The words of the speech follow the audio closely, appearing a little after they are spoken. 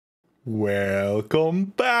Welcome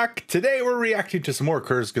back! Today we're reacting to some more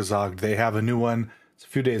Kurzgesagt. They have a new one. It's a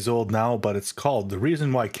few days old now, but it's called The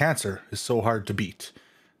Reason Why Cancer is So Hard to Beat.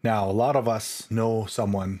 Now, a lot of us know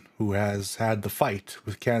someone who has had the fight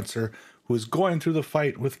with cancer, who is going through the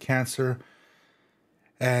fight with cancer,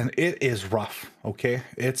 and it is rough, okay?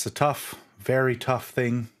 It's a tough, very tough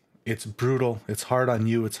thing. It's brutal. It's hard on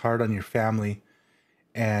you. It's hard on your family.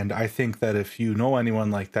 And I think that if you know anyone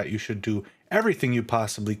like that, you should do everything you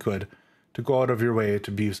possibly could to go out of your way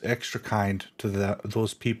to be extra kind to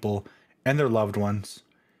those people and their loved ones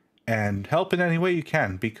and help in any way you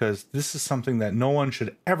can, because this is something that no one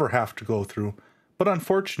should ever have to go through. But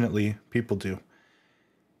unfortunately, people do.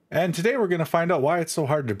 And today we're going to find out why it's so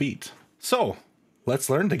hard to beat. So let's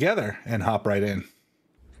learn together and hop right in.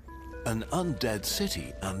 An undead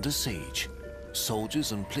city under siege.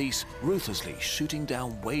 Soldiers and police ruthlessly shooting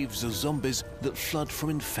down waves of zombies that flood from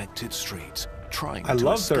infected streets, trying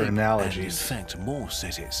to escape their and analogies. infect more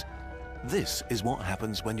cities. This is what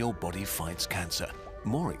happens when your body fights cancer.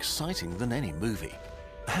 More exciting than any movie.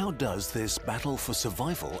 How does this battle for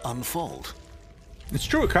survival unfold? It's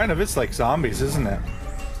true, it kind of is like zombies, isn't it?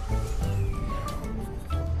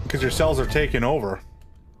 Because your cells are taken over.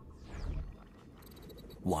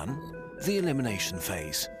 1. The elimination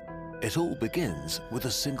phase. It all begins with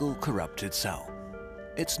a single corrupted cell.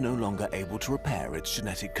 It's no longer able to repair its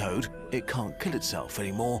genetic code, it can't kill itself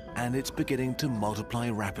anymore, and it's beginning to multiply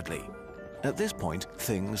rapidly. At this point,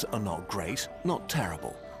 things are not great, not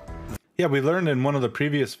terrible. Yeah, we learned in one of the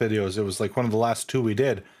previous videos, it was like one of the last two we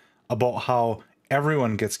did, about how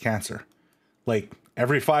everyone gets cancer. Like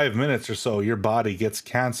every 5 minutes or so, your body gets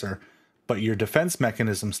cancer, but your defense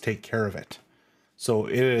mechanisms take care of it. So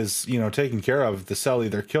it is, taken care of. The cell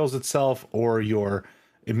either kills itself or your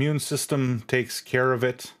immune system takes care of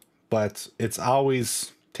it, but it's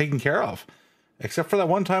always taken care of. Except for that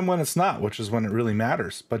one time when it's not, which is when it really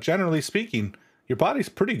matters. But generally speaking, your body's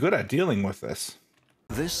pretty good at dealing with this.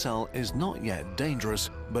 This cell is not yet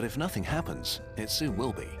dangerous, but if nothing happens, it soon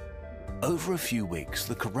will be. Over a few weeks,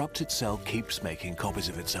 the corrupted cell keeps making copies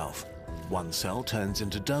of itself. One cell turns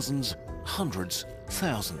into dozens, hundreds,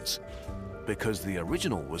 thousands. Because the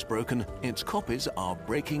original was broken, its copies are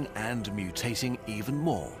breaking and mutating even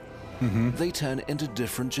more. They turn into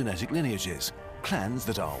different genetic lineages, clans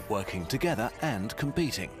that are working together and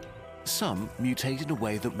competing. Some mutate in a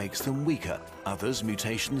way that makes them weaker, others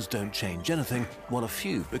mutations don't change anything, while a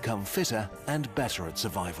few become fitter and better at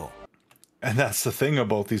survival. And that's the thing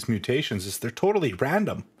about these mutations, is they're totally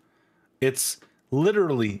random. It's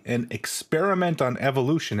literally an experiment on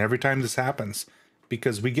evolution every time this happens,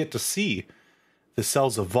 because we get to see the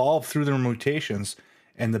cells evolve through their mutations,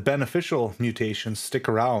 and the beneficial mutations stick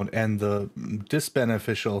around and the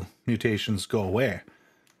disbeneficial mutations go away.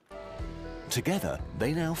 Together,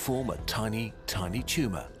 they now form a tiny, tiny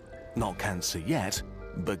tumor. Not cancer yet,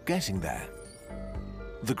 but getting there.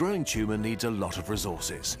 The growing tumor needs a lot of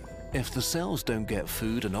resources. If the cells don't get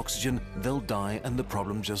food and oxygen, they'll die and the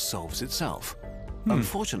problem just solves itself.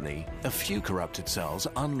 Unfortunately, a few corrupted cells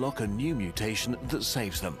unlock a new mutation that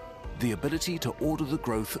saves them. The ability to order the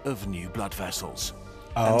growth of new blood vessels.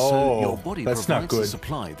 And so your body provides the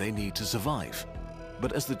supply they need to survive.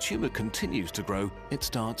 But as the tumor continues to grow, it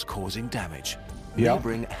starts causing damage.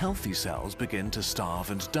 Neighboring healthy cells begin to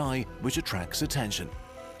starve and die, which attracts attention.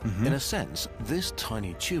 In a sense, this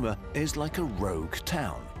tiny tumor is like a rogue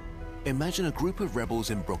town. Imagine a group of rebels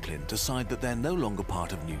in Brooklyn decide that they're no longer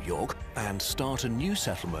part of New York and start a new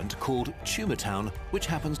settlement called Tumor Town, which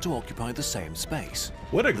happens to occupy the same space.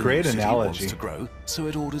 What a great analogy. The wants to grow, so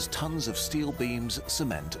it orders tons of steel beams,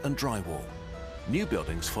 cement, and drywall. New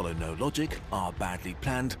buildings follow no logic, are badly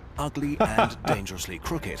planned, ugly, and dangerously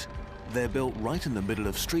crooked. They're built right in the middle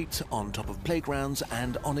of streets, on top of playgrounds,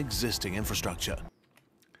 and on existing infrastructure.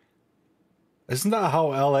 Isn't that how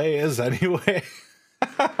LA is anyway?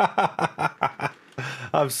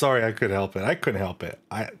 I'm sorry, I couldn't help it. I couldn't help it.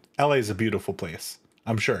 LA is a beautiful place.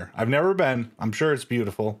 I'm sure. I've never been. I'm sure it's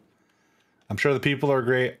beautiful. I'm sure the people are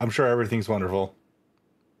great. I'm sure everything's wonderful.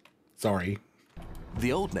 Sorry.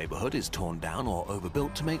 The old neighborhood is torn down or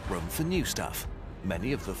overbuilt to make room for new stuff.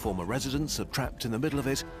 Many of the former residents are trapped in the middle of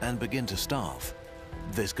it and begin to starve.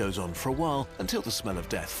 This goes on for a while until the smell of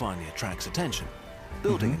death finally attracts attention.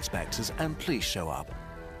 Building inspectors and police show up.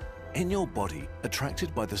 In your body,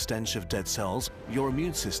 attracted by the stench of dead cells, your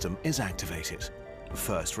immune system is activated.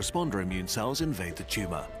 First responder immune cells invade the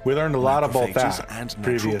tumor. We learned a lot about that and natural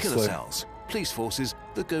previously. Killer cells, police forces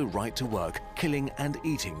that go right to work, killing and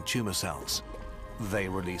eating tumor cells. They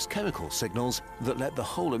release chemical signals that let the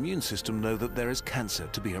whole immune system know that there is cancer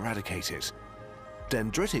to be eradicated.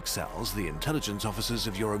 Dendritic cells, the intelligence officers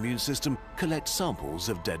of your immune system, collect samples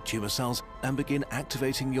of dead tumor cells and begin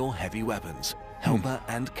activating your heavy weapons, helper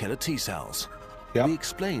and killer T cells. Yep. We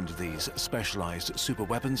explained these specialized super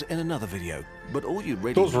weapons in another video, but all you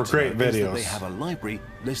really Those need were to great know is that videos. they have a library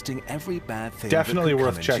listing every bad thing Definitely that could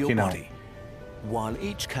worth come into checking your out. body. While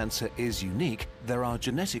each cancer is unique, there are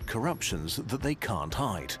genetic corruptions that they can't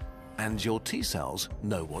hide, and your T cells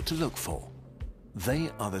know what to look for.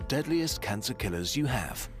 They are the deadliest cancer killers you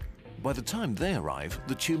have. By the time they arrive,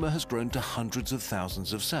 the tumor has grown to hundreds of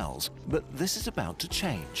thousands of cells, but this is about to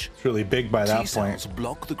change. It's really big by that T cells point.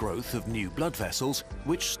 block the growth of new blood vessels,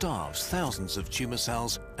 which starves thousands of tumor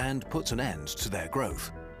cells and puts an end to their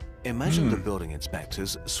growth. Imagine the building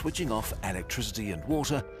inspectors switching off electricity and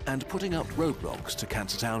water and putting up roadblocks to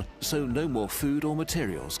Cancer Town so no more food or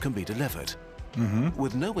materials can be delivered.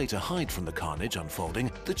 With no way to hide from the carnage unfolding,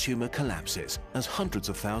 the tumor collapses as hundreds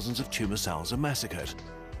of thousands of tumor cells are massacred.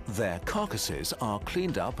 Their carcasses are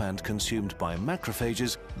cleaned up and consumed by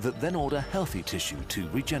macrophages that then order healthy tissue to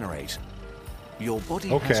regenerate. Your body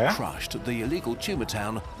has crushed the illegal Tumor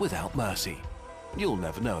Town without mercy. You'll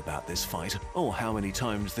never know about this fight or how many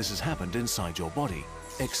times this has happened inside your body,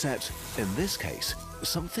 except in this case,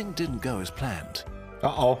 something didn't go as planned.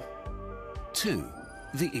 Uh-oh. 2.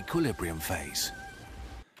 The equilibrium phase.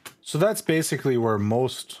 So that's basically where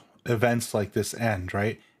most events like this end,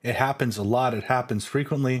 right? It happens a lot, it happens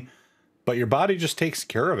frequently, but your body just takes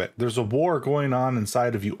care of it. There's a war going on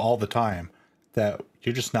inside of you all the time that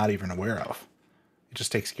you're just not even aware of. It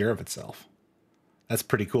just takes care of itself. That's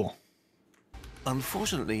pretty cool.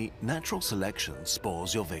 Unfortunately, natural selection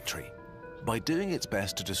spoils your victory. By doing its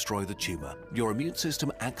best to destroy the tumor, your immune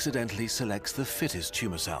system accidentally selects the fittest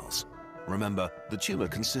tumor cells. Remember, the tumor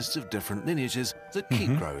consists of different lineages that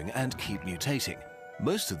keep growing and keep mutating.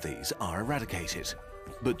 Most of these are eradicated,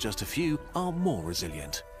 but just a few are more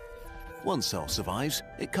resilient. One cell survives.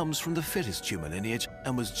 It comes from the fittest tumor lineage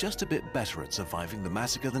and was just a bit better at surviving the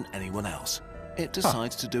massacre than anyone else. It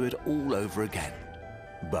decides to do it all over again,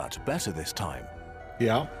 but better this time.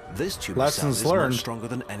 Yeah. This tumor Lessons cell is learned. much stronger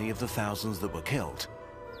than any of the thousands that were killed.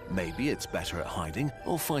 Maybe it's better at hiding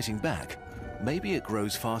or fighting back. Maybe it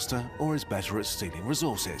grows faster or is better at stealing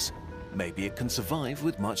resources. Maybe it can survive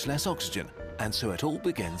with much less oxygen, and so it all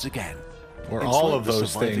begins again. Or It's all like of the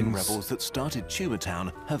those surviving things. rebels that started Tumor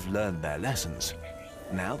Town have learned their lessons.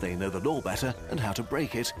 Now they know the law better and how to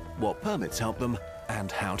break it, what permits help them,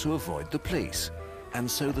 and how to avoid the police. And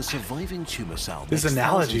so the surviving tumor cell These makes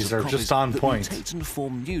analogies thousands of are just copies on that point. mutate and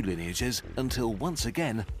form new lineages until once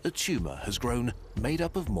again a tumor has grown, made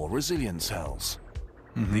up of more resilient cells.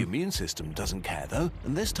 The immune system doesn't care though,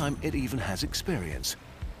 and this time it even has experience.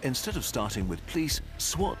 Instead of starting with police,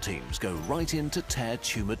 SWAT teams go right in to tear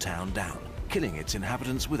Tumor Town down, killing its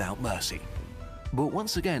inhabitants without mercy. But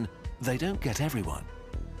once again, they don't get everyone.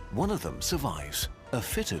 One of them survives, a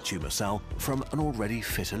fitter tumor cell from an already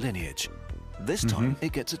fitter lineage. This time,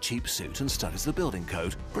 it gets a cheap suit and studies the building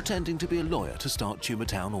code, pretending to be a lawyer to start Tumor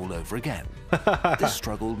Town all over again. This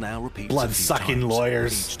struggle now repeats a few Blood-sucking times.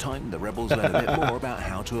 lawyers. Each time, the rebels learn a bit more about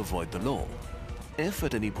how to avoid the law. If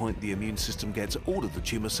at any point the immune system gets all of the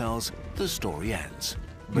tumor cells, the story ends.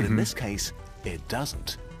 But in this case, it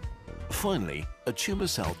doesn't. Finally, a tumor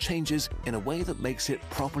cell changes in a way that makes it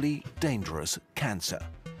properly dangerous cancer.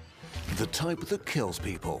 The type that kills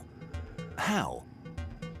people. How?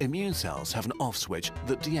 Immune cells have an off switch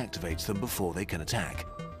that deactivates them before they can attack,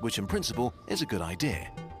 which in principle is a good idea.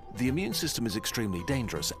 The immune system is extremely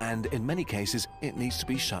dangerous and in many cases it needs to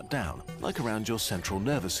be shut down, like around your central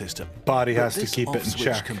nervous system. Body But has to this keep it in off-switch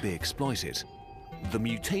check. can be exploited. The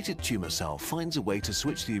mutated tumor cell finds a way to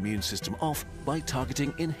switch the immune system off by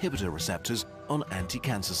targeting inhibitor receptors on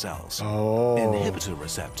anti-cancer cells. Oh. Inhibitor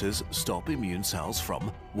receptors stop immune cells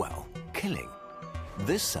from, well, killing.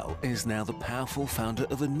 This cell is now the powerful founder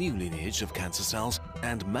of a new lineage of cancer cells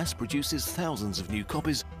and mass produces thousands of new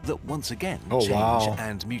copies that once again change wow.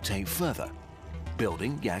 and mutate further,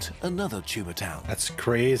 building yet another Tumor Town. That's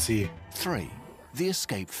crazy. 3. The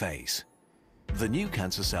escape phase. The new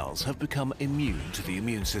cancer cells have become immune to the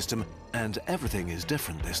immune system and everything is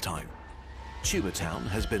different this time. Tumor Town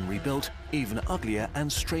has been rebuilt, even uglier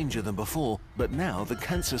and stranger than before, but now the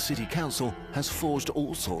Cancer City Council has forged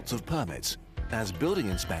all sorts of permits. As building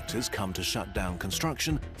inspectors come to shut down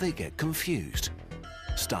construction, they get confused.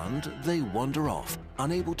 Stunned, they wander off,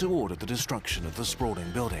 unable to order the destruction of the sprawling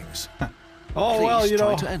buildings. Oh, Police well, you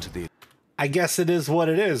try know, to enter the I guess it is what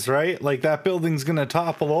it is, right? Like that building's going to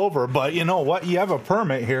topple over, but you know what? You have a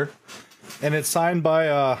permit here and it's signed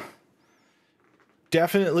by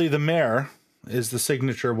definitely the mayor is the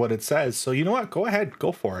signature, what it says. So you know what? Go ahead,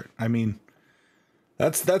 go for it. I mean,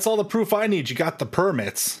 That's all the proof I need. You got the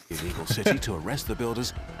permits. Illegal city to arrest the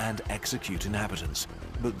builders and execute inhabitants.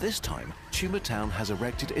 But this time, Tumor Town has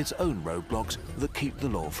erected its own roadblocks that keep the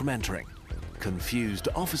law from entering. Confused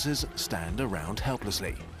officers stand around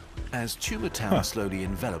helplessly. As Tumor Town slowly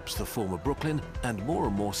envelops the former Brooklyn and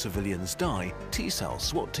more civilians die, T-cell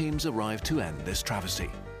SWAT teams arrive to end this travesty.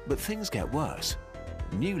 But things get worse.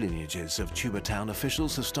 New lineages of Tumor Town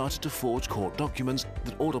officials have started to forge court documents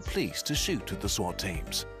that order police to shoot at the SWAT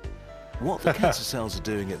teams. What the cancer cells are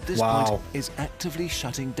doing at this point is actively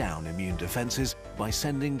shutting down immune defenses by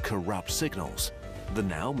sending corrupt signals. The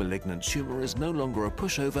now malignant tumor is no longer a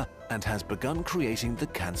pushover and has begun creating the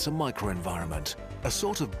cancer microenvironment, a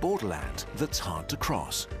sort of borderland that's hard to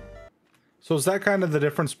cross. So is that kind of the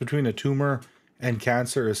difference between a tumor and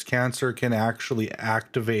cancer? Is cancer can actually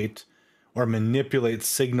activate or manipulate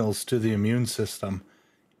signals to the immune system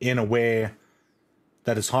in a way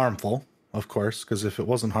that is harmful, of course, because if it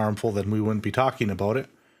wasn't harmful, then we wouldn't be talking about it.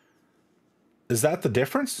 Is that the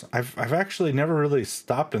difference? I've actually never really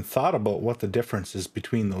stopped and thought about what the difference is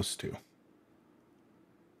between those two.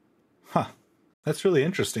 Huh. That's really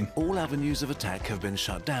interesting. All avenues of attack have been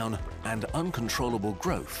shut down, and uncontrollable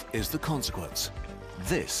growth is the consequence.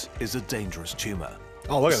 This is a dangerous tumor.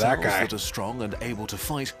 Oh, look at that guy. Cells that are strong and able to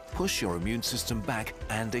fight push your immune system back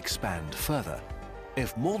and expand further.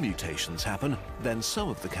 If more mutations happen, then some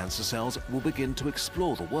of the cancer cells will begin to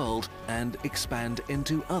explore the world and expand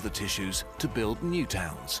into other tissues to build new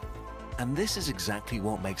towns. And this is exactly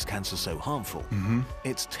what makes cancer so harmful.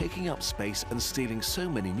 It's taking up space and stealing so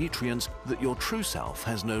many nutrients that your true self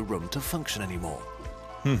has no room to function anymore.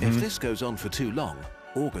 If this goes on for too long,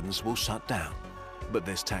 organs will shut down. But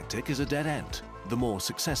this tactic is a dead end. The more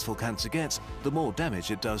successful cancer gets, the more damage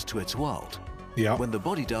it does to its world. Yeah. When the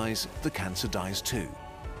body dies, the cancer dies too.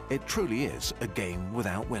 It truly is a game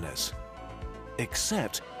without winners.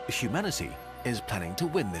 Except humanity is planning to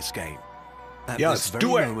win this game. At this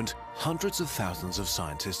very moment, hundreds of thousands of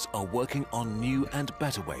scientists are working on new and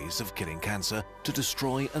better ways of killing cancer to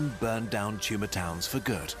destroy and burn down tumor towns for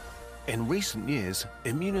good. In recent years,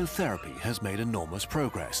 immunotherapy has made enormous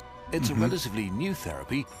progress. It's a relatively new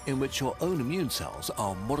therapy in which your own immune cells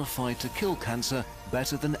are modified to kill cancer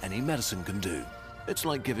better than any medicine can do. It's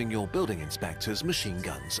like giving your building inspectors machine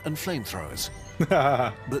guns and flamethrowers.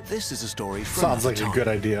 But this is a story from Sounds like a good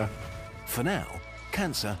idea. For now,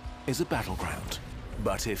 cancer is a battleground.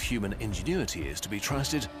 But if human ingenuity is to be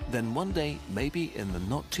trusted, then one day, maybe in the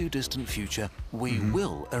not too distant future, we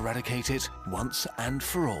will eradicate it once and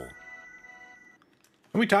for all.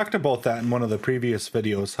 And we talked about that in one of the previous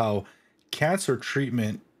videos, how cancer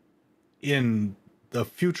treatment in the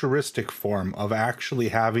futuristic form of actually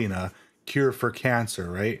having a cure for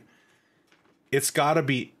cancer, right? It's got to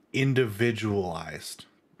be individualized,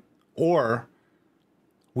 or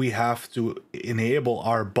we have to enable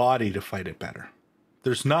our body to fight it better.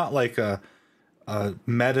 There's not like a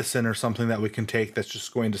medicine or something that we can take that's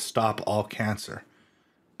just going to stop all cancer,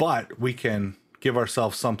 but we can give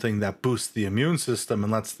ourselves something that boosts the immune system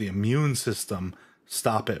and lets the immune system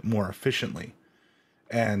stop it more efficiently.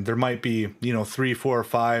 And there might be, 3, 4,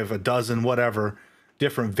 5, a dozen, whatever,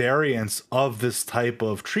 different variants of this type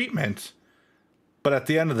of treatment. But at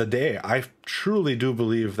the end of the day, I truly do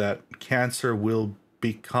believe that cancer will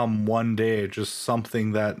become one day just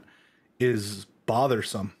something that is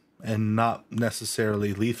bothersome and not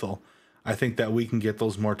necessarily lethal. I think that we can get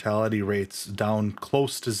those mortality rates down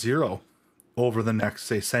close to zero over the next,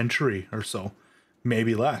 say, century or so,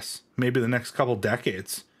 maybe less, maybe the next couple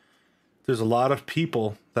decades. There's a lot of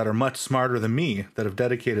people that are much smarter than me that have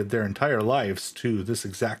dedicated their entire lives to this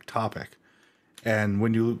exact topic. And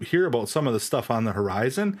when you hear about some of the stuff on the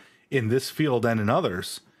horizon in this field and in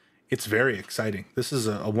others, it's very exciting. This is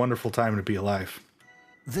a wonderful time to be alive.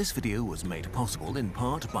 This video was made possible in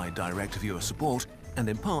part by direct viewer support and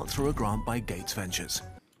in part through a grant by Gates Ventures.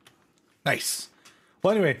 Nice.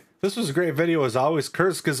 Well, anyway, this was a great video as always.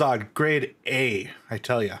 Kurzgesagt, grade A, I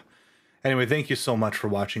tell ya. Anyway, thank you so much for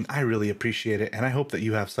watching. I really appreciate it, and I hope that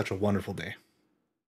you have such a wonderful day.